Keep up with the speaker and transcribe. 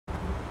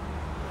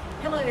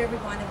Hello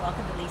everyone and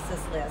welcome to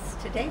Lisa's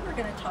List. Today we're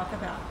going to talk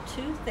about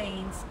two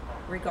things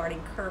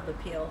regarding curb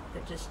appeal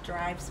that just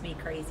drives me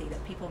crazy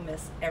that people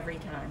miss every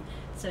time.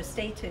 So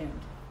stay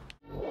tuned.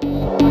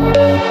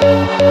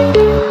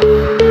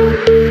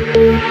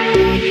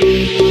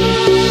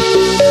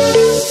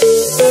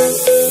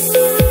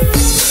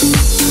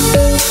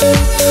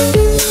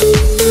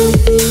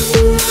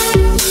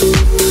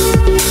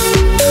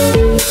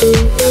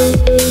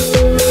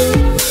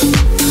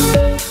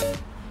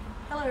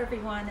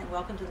 Everyone and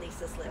welcome to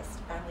Lisa's List.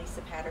 I'm Lisa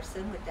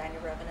Patterson with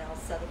Daniel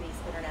Sotheby's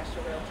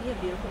International Realty in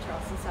beautiful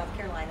Charleston, South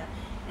Carolina,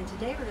 and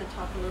today we're going to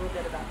talk a little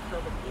bit about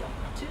curb appeal.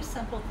 Two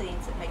simple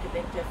things that make a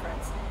big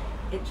difference.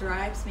 It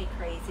drives me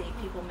crazy.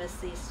 People miss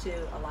these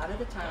two a lot of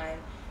the time,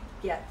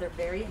 yet they're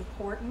very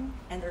important,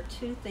 and they're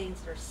two things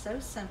that are so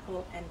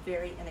simple and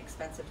very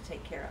inexpensive to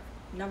take care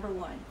of. Number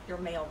one, your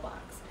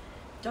mailbox.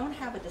 Don't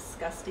have a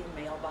disgusting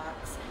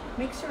mailbox.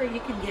 Make sure you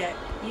can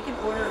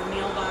order a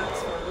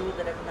mailbox for a little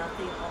bit of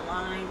nothing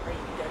online, or you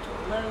can go to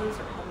a Lowe's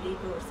or Home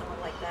Depot or somewhere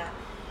like that.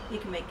 You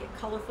can make it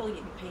colorful, you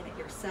can paint it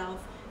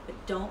yourself, but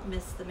don't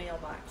miss the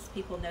mailbox.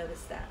 People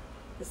notice that.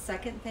 The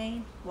second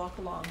thing, walk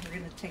along, we're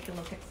going to take a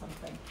look at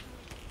something.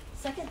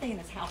 Second thing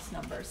is house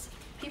numbers.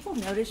 People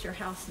notice your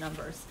house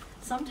numbers.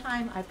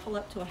 Sometime I pull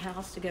up to a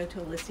house to go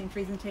to a listing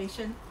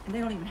presentation and they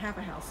don't even have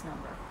a house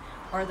number,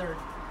 or they're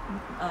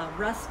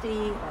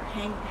rusty or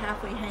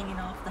halfway hanging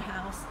off the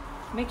house.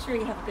 Make sure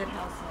you have a good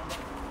house number.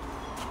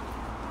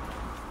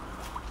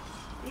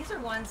 These are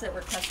ones that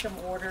were custom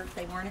ordered.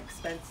 They weren't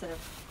expensive.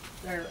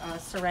 They're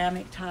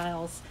ceramic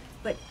tiles.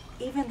 But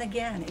even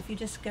again, if you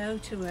just go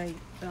to a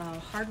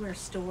hardware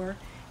store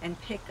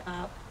and pick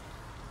up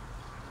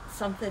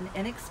something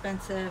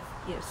inexpensive,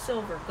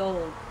 silver,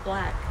 gold,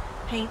 black,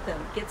 paint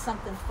them, get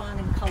something fun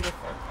and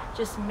colorful.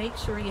 Just make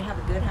sure you have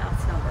a good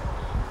house number.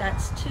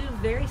 That's two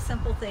very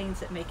simple things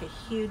that make a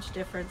huge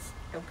difference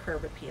of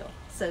curb appeal.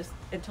 So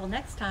until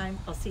next time,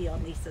 I'll see you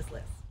on Lisa's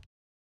List.